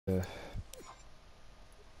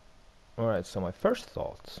Alright, so my first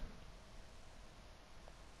thoughts.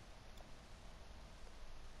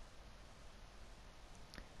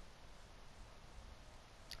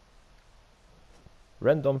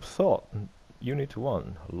 Random thought, Unit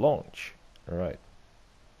 1, launch. Alright.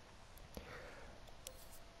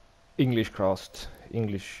 English cast,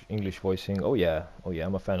 English voicing. Oh yeah,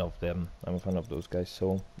 I'm a fan of them. I'm a fan of those guys,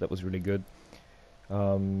 so that was really good.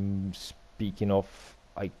 Speaking of,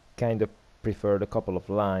 I kind of preferred a couple of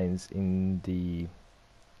lines in the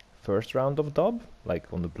first round of dub,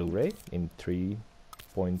 like on the Blu-ray in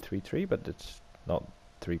 3.33, but it's not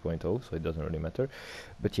 3.0, so it doesn't really matter.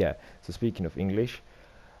 But yeah, so speaking of English,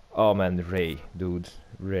 oh man, Ray,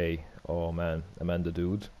 oh man, Amanda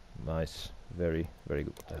dude, nice, very good.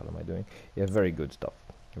 What the hell am I doing? Yeah, very good stuff,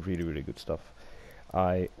 really good stuff.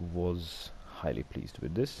 I was highly pleased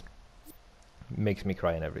with this. Makes me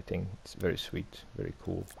cry and everything. It's very sweet, very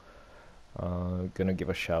cool. Gonna give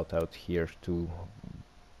a shout out here to,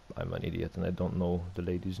 I'm an idiot and I don't know the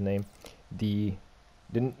lady's name, the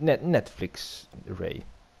Netflix Ray,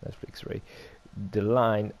 the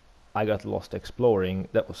line, I got lost exploring,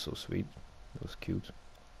 that was so sweet, that was cute,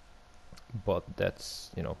 but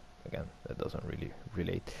that's, you know, again, that doesn't really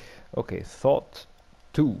relate. Okay, thought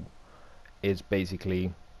 2 is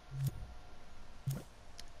basically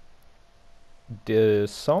the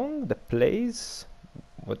song that plays,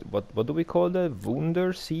 what do we call the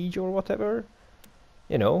Wunder Siege or whatever?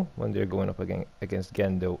 You know, when they're going up against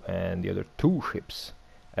Gendo and the other two ships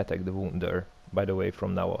attack the Wunder. By the way,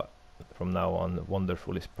 from now on,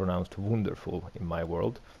 wonderful is pronounced wonderful in my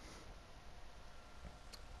world.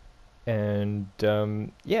 And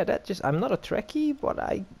yeah, that just, I'm not a Trekkie, but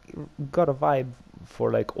I got a vibe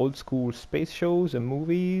for like old school space shows and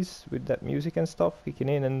movies with that music and stuff kicking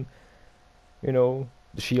in, and you know,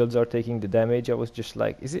 the shields are taking the damage. I was just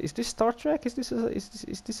like, is this Star Trek? Is this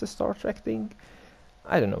a Star Trek thing?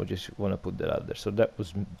 I don't know, just want to put that out there. So that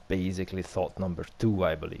was basically thought number 2,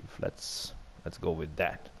 I believe. Let's go with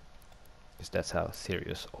that, because that's how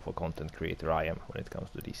serious of a content creator I am when it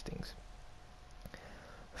comes to these things.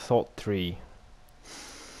 Thought 3.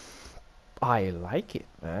 I like it,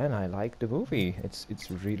 man. I like the movie. It's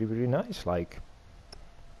really nice. Like,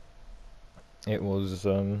 it was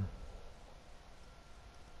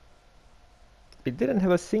it didn't have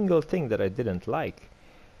a single thing that I didn't like.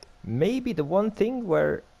 Maybe the one thing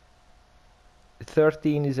where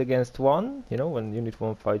 13 is against 1, you know, when Unit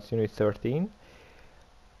 1 fights Unit 13,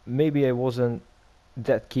 maybe I wasn't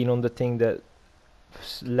that keen on the thing that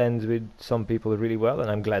lands with some people really well, and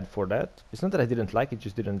I'm glad for that. It's not that I didn't like it,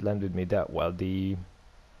 just didn't land with me that well. The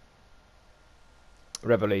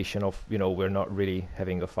revelation of, you know, we're not really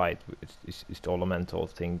having a fight, it's all a mental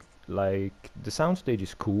thing. Like, the soundstage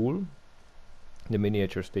is cool, the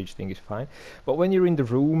miniature stage thing is fine, but when you're in the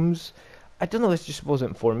rooms, I don't know, it just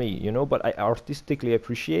wasn't for me, you know. But I artistically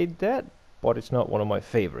appreciate that, but it's not one of my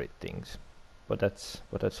favorite things. But that's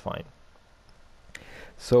fine.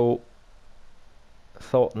 So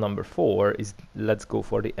thought number 4 is, let's go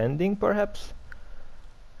for the ending, perhaps.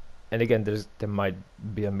 And again, there might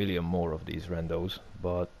be a million more of these randos,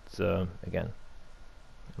 but again,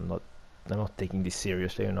 I'm not taking this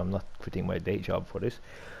seriously, and I'm not quitting my day job for this.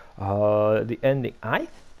 The ending, I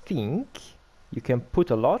think you can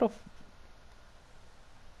put a lot of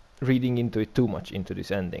reading into it, too much into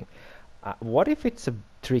this ending. What if it's a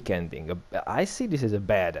trick ending? I see this as a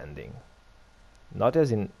bad ending, not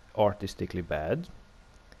as in artistically bad,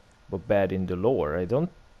 but bad in the lore. I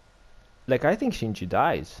don't like. I think Shinji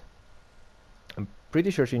dies. I'm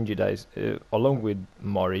pretty sure Shinji dies along with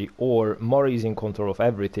Mori, or Mori is in control of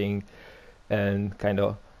everything and kind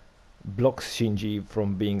of blocks Shinji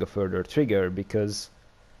from being a further trigger, because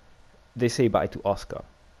they say bye to Asuka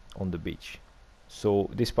on the beach. So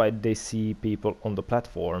despite they see people on the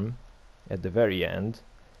platform at the very end,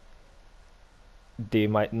 they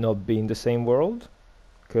might not be in the same world,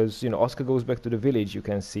 because, you know, Asuka goes back to the village, you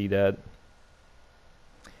can see that.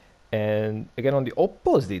 And again, on the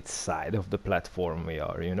opposite side of the platform we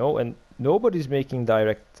are, you know, and nobody's making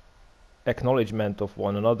direct acknowledgement of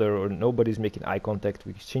one another, or nobody's making eye contact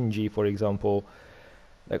with Shinji, for example.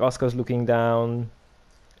 Like, Asuka's looking down,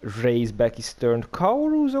 Rei's back is turned.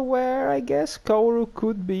 Kaoru's aware, I guess. Kaoru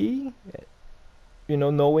could be, you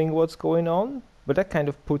know, knowing what's going on, but that kind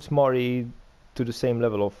of puts Mori to the same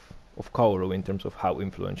level of Kaoru in terms of how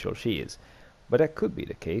influential she is. But that could be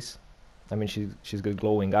the case. I mean, she's got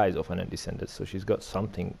glowing eyes of an descendant, so she's got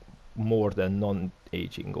something more than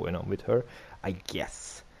non-aging going on with her, I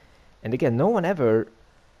guess. And again, no one ever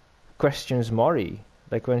questions Mori.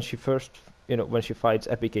 Like, when she first, you know, when she fights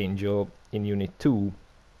Epic Angel in Unit 2,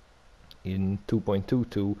 in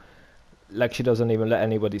 2.22, like she doesn't even let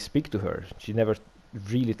anybody speak to her. She never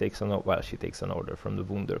really takes an order. Well, she takes an order from the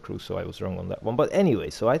Wunder crew, so I was wrong on that one. But anyway,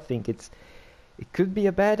 so I think it could be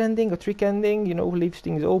a bad ending, a trick ending, you know, leaves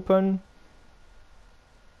things open.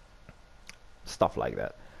 Stuff like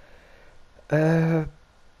that.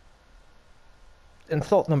 And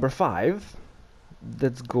thought number 5,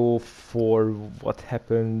 let's go for what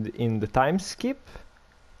happened in the time skip.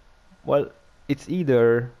 Well, it's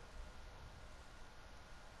either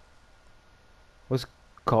was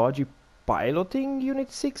Kaji piloting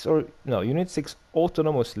Unit 6, or no, Unit 6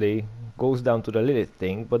 autonomously goes down to the Lilith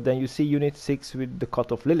thing, but then you see Unit 6 with the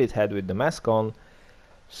cut off Lilith head with the mask on,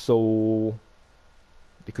 so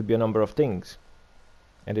it could be a number of things.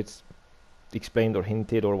 And it's explained or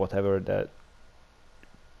hinted or whatever that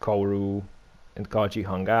Kaoru and Kaji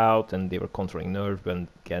hung out and they were controlling Nerve when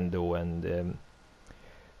Gendo and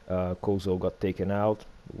Kozo got taken out.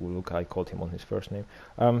 Ooh, look, I called him on his first name.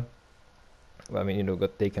 I mean, you know,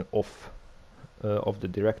 got taken off of the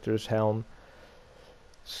director's helm.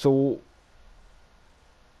 So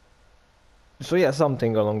yeah,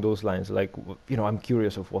 something along those lines. Like, you know, I'm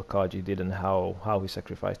curious of what Kaji did and how he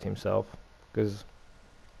sacrificed himself, because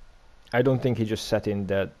I don't think he just sat in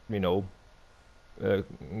that, you know,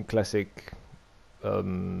 classic,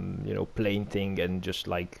 you know, plane thing and just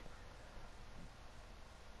like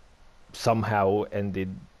somehow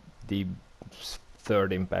ended the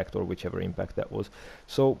third impact or whichever impact that was.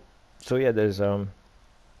 So yeah, there's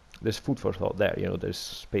food for thought there. You know, there's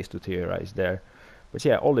space to theorize there. But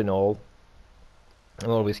yeah, all in all,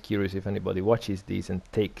 I'm always curious if anybody watches these and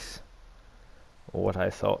takes what I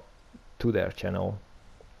thought to their channel.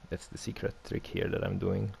 That's the secret trick here that I'm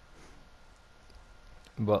doing.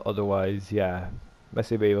 But otherwise, yeah,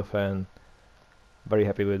 massive Eva fan. Very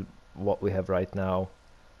happy with what we have right now.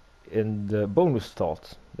 And bonus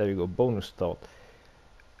thought. There you go, bonus thought.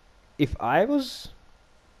 If I was...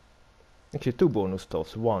 Actually, 2 bonus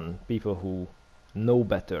thoughts. 1, people who know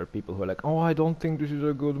better. People who are like, oh, I don't think this is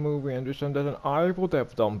a good movie and this and that, and I would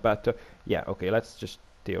have done better. Yeah, okay, let's just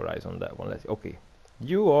theorize on that one. Okay,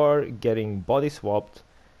 you are getting body swapped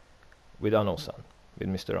with Ano-san, with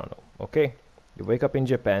Mr. Ano, okay? You wake up in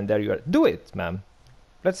Japan, there you are. Do it, ma'am.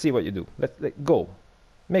 Let's see what you do. Let go.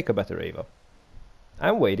 Make a better Eva.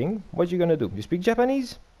 I'm waiting. What you gonna do? You speak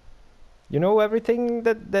Japanese? You know everything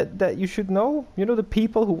that you should know? You know the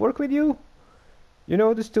people who work with you? You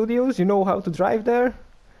know the studios? You know how to drive there?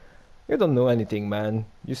 You don't know anything, man.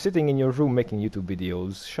 You're sitting in your room making YouTube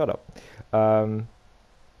videos. Shut up.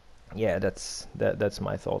 Yeah, that's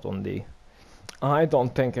my thought on the... I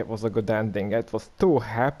don't think it was a good ending. It was too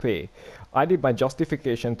happy. I did my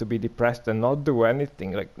justification to be depressed and not do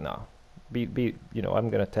anything. Like, no. You know, I'm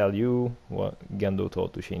gonna tell you what Gendo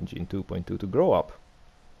told to Shinji in 2.2 to grow up.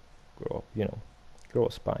 Grow up, you know. Grow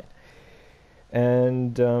a spine.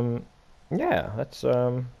 And, yeah, that's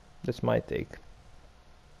my take.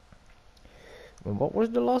 And what was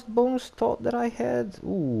the last bonus thought that I had?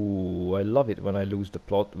 Ooh, I love it when I lose the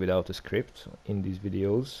plot without a script in these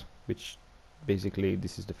videos, which basically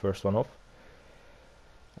this is the first one off.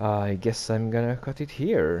 I guess I'm gonna cut it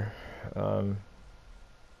here.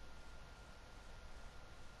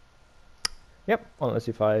 Yep, unless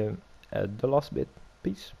if I add the last bit.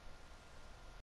 Peace.